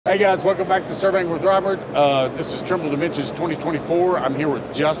Hey guys, welcome back to Surveying with Robert. This is Trimble Dimensions 2024. I'm here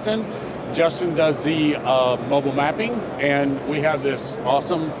with Justin. Justin does the mobile mapping, and we have this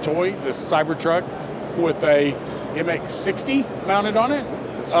awesome toy, this Cybertruck with a MX60 mounted on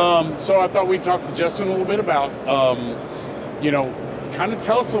it. So I thought we'd talk to Justin a little bit about, kind of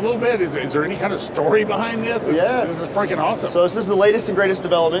tell us a little bit. Is there any kind of story behind this? This is freaking awesome. So this is the latest and greatest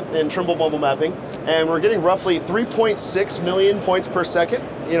development in Trimble mobile mapping, and we're getting roughly 3.6 million points per second,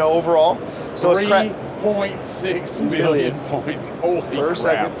 overall. So it's 3.6 million points per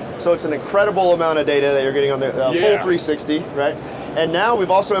second. So it's an incredible amount of data that you're getting on the full 360, right? And now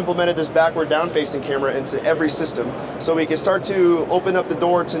we've also implemented this backward down-facing camera into every system, so we can start to open up the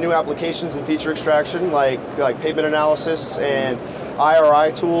door to new applications and feature extraction, like pavement analysis and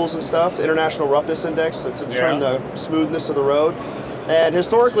IRI tools and stuff, International Roughness Index, to determine the smoothness of the road. And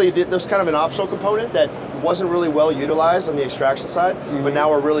historically, there's kind of an optional component that wasn't really well utilized on the extraction side, but now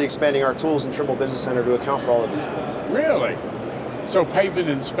we're really expanding our tools in Trimble Business Center to account for all of these things. Really? So pavement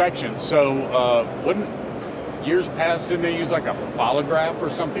inspection, so wouldn't years past, didn't they use like a photograph or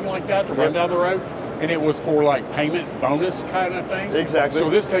something like that to run down the road? And it was for like payment bonus kind of thing? Exactly.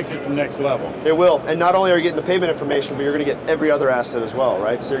 So this takes it to the next level. It will, and not only are you getting the payment information, but you're going to get every other asset as well,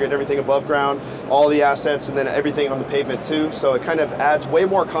 right? So you're getting everything above ground, all the assets, and then everything on the pavement too. So it kind of adds way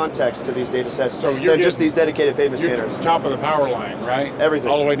more context to these data sets than just these dedicated pavement scanners. Top of the power line, right? Everything.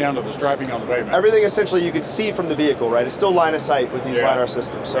 All the way down to the striping on the pavement. Everything essentially you could see from the vehicle, right? It's still line of sight with these LiDAR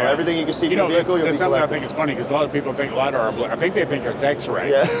systems. So everything you can see from the vehicle, you'll be something collecting. I think it's funny because a lot of people think LiDAR, I think they think it's X-ray.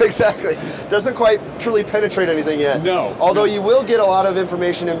 Yeah, exactly. Doesn't quite truly penetrate anything yet. No. Although you will get a lot of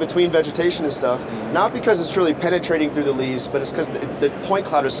information in between vegetation and stuff, not because it's truly penetrating through the leaves, but it's because the point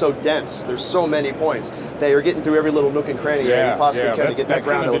cloud is so dense. There's so many points that you're getting through every little nook and cranny that you possibly can to get that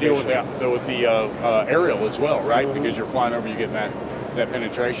ground elevation. That's kind of the deal with the aerial as well, right? Because you're flying over, you're getting that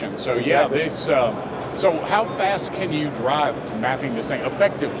penetration. So exactly. So how fast can you drive mapping this thing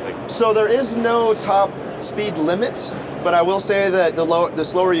effectively? So there is no top speed limit, but I will say that the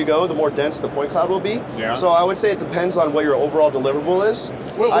slower you go, the more dense the point cloud will be. Yeah. So I would say it depends on what your overall deliverable is.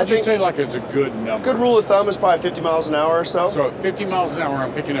 Well, would you say like it's a good number? Good rule of thumb is probably 50 miles an hour or so. So at 50 miles an hour,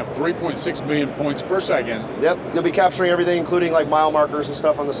 I'm picking up 3.6 million points per second. Yep, you'll be capturing everything, including like mile markers and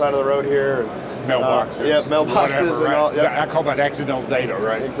stuff on the side of the road here. Mailboxes. Mailboxes whatever, and all. Yep. I call that accidental data,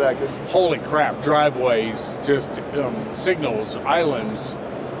 right? Exactly. Holy crap, driveways, just signals, islands,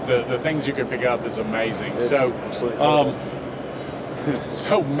 the things you can pick up is amazing. It's absolutely cool.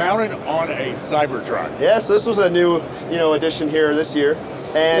 So mounted on a Cybertruck. Yeah, so this was a new, addition here this year.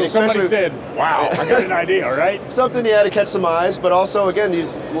 And so somebody said, wow, I got an idea, right? Something to catch some eyes, but also, again,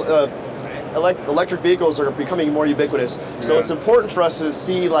 these electric vehicles are becoming more ubiquitous. So it's important for us to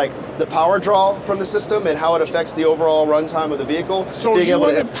see like the power draw from the system and how it affects the overall runtime of the vehicle. So you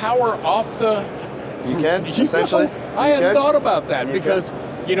want to power off the... You can, essentially. I hadn't thought about that because...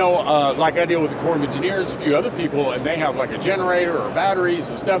 like I deal with the Corps of Engineers, a few other people, and they have like a generator or batteries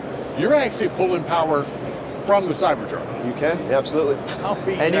and stuff. You're actually pulling power from the Cybertruck. You can, absolutely.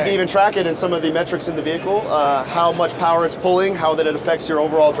 And you can even track it in some of the metrics in the vehicle, how much power it's pulling, how that it affects your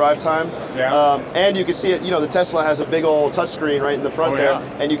overall drive time. Yeah. And you can see it, the Tesla has a big old touchscreen right in the front there,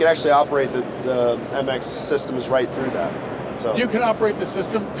 and you can actually operate the MX systems right through that. So you can operate the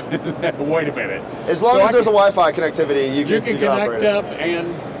system. Wait a minute. As long as there's a Wi-Fi connectivity, you can connect up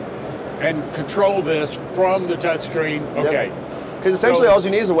and control this from the touchscreen. Okay. Yep. Because essentially all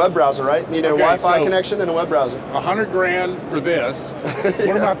you need is a web browser, right? You need a Wi-Fi connection and a web browser. $100 grand for this.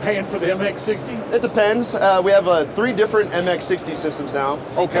 What am I paying for the MX60? It depends. We have 3 different MX60 systems now.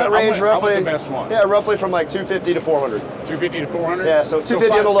 Okay. That range roughly. The best one. Yeah, roughly from like 250 to 400. 250 to 400. Yeah, so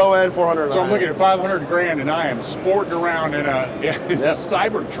 250 on the low end, 400 on the high end. So I'm looking at 500 grand, and I am sporting around in a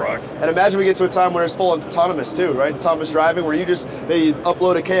Cybertruck. And imagine we get to a time where it's full autonomous too, right? Autonomous driving, where you just maybe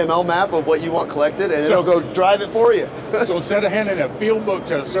upload a KML map of what you want collected, and it'll go drive it for you. So instead of handing a field book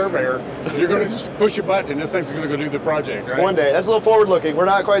to a surveyor, you're going to just push a button and this thing's going to go do the project, right? One day. That's a little forward looking. We're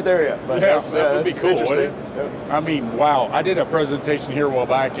not quite there yet. But that would be cool, interesting. I mean, wow. I did a presentation here a while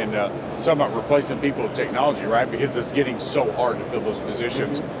back and something about replacing people with technology, right? Because it's getting so hard to fill those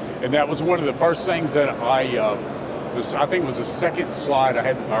positions. And that was one of the first things that I think it was the second slide I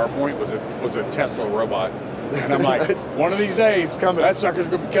had in PowerPoint was a Tesla robot. And I'm like, one of these days, that sucker's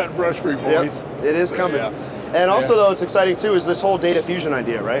going to be cutting brush for you boys. Yep, it is coming. And also, though, it's exciting, too, is this whole data fusion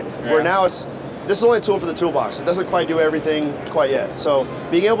idea, right? Where now this is only a tool for the toolbox. It doesn't quite do everything quite yet. So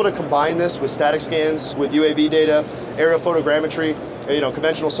being able to combine this with static scans, with UAV data, aerial photogrammetry,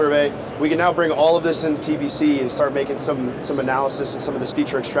 conventional survey, we can now bring all of this in TBC and start making some analysis and some of this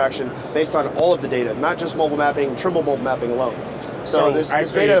feature extraction based on all of the data, not just mobile mapping, Trimble mobile mapping alone. So this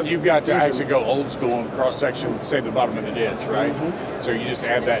actually, data if you've got to fusion- actually go old school and cross section, say the bottom of the ditch, right? So you just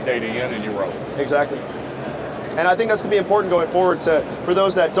add that data in and you roll. Exactly. And I think that's going to be important going forward for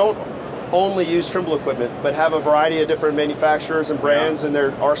those that don't only use Trimble equipment, but have a variety of different manufacturers and brands in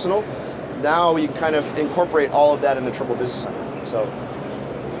their arsenal. Now you can kind of incorporate all of that in the Trimble Business Center. So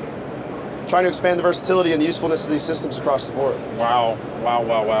trying to expand the versatility and the usefulness of these systems across the board. Wow, wow,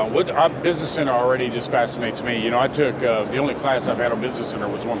 wow, wow. What Business Center already just fascinates me. You know, I took, the only class I've had on Business Center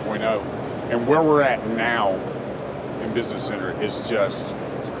was 1.0, and where we're at now in Business Center is just,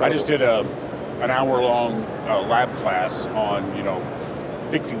 I just did an hour-long lab class on, you know,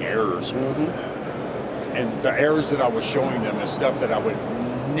 fixing errors. And the errors that I was showing them is stuff that I would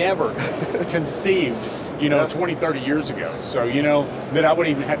never conceived, you know, 20, 30 years ago. So, you know, that I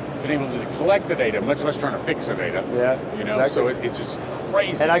wouldn't even have been able to collect the data, much less trying to fix the data. Yeah, you know, exactly. so it's just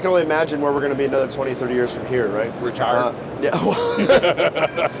crazy. And I can only imagine where we're going to be another 20, 30 years from here, right? Retired. Yeah,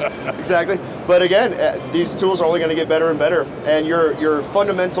 exactly. But again, these tools are only going to get better and better. And your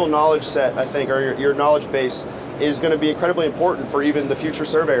fundamental knowledge set, I think, or your knowledge base is going to be incredibly important for even the future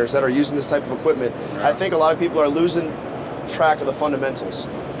surveyors that are using this type of equipment. Yeah. I think a lot of people are losing track of the fundamentals,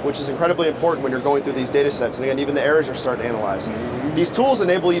 which is incredibly important when you're going through these data sets. And again, even the errors you're starting to analyze. These tools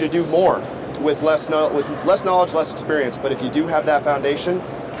enable you to do more with less knowledge, less experience. But if you do have that foundation,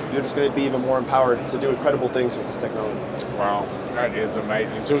 you're just going to be even more empowered to do incredible things with this technology. Wow, that is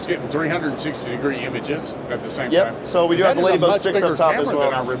amazing. So it's getting 360-degree images at the same time. Yep. So we do have the Ladybug 6 up top as well.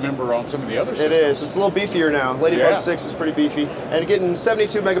 Than I remember on some of the other systems. It is. It's a little beefier now. Ladybug 6 is pretty beefy, and getting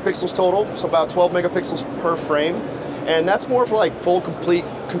 72 megapixels total, so about 12 megapixels per frame, and that's more for like full, complete,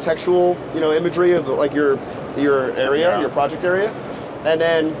 contextual, you know, imagery of like your area, your project area. And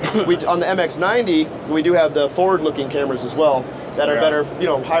then on the MX90, we do have the forward-looking cameras as well that are better, you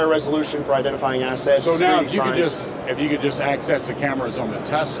know, higher resolution for identifying assets. So now, if you could just access the cameras on the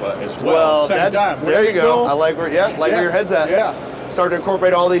Tesla as well, well, same time. There you go. I like where, where your head's at. Yeah. Start to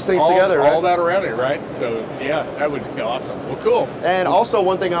incorporate all these things together, right? All that around it, right? So yeah, that would be awesome. Well, cool. And also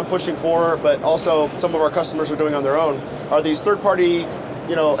one thing I'm pushing for, but also some of our customers are doing on their own, are these third-party,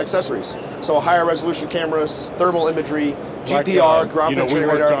 you know, accessories. So higher resolution cameras, thermal imagery, GPR, ground penetrating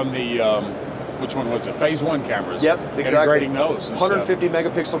radar. We worked on the, which one was it? Phase 1 cameras. Yep, exactly. Integrating those. 150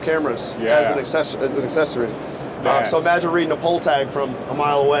 megapixel cameras as an accessory. So imagine reading a poll tag from a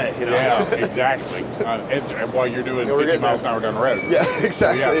mile away. You know? Yeah, exactly. And while you're doing 50 miles an hour down the road. Yeah,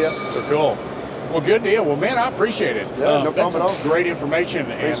 exactly. So cool. Well, good deal. Well, man, I appreciate it. Yeah, no problem at all. Great information.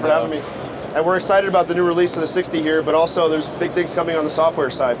 Thanks for having me. And we're excited about the new release of the 60 here, but also there's big things coming on the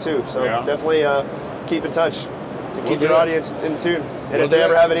software side too. So definitely keep in touch. Keep your audience in tune. And if they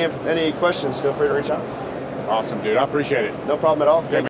ever have any questions, feel free to reach out. Awesome, dude. I appreciate it. No problem at all.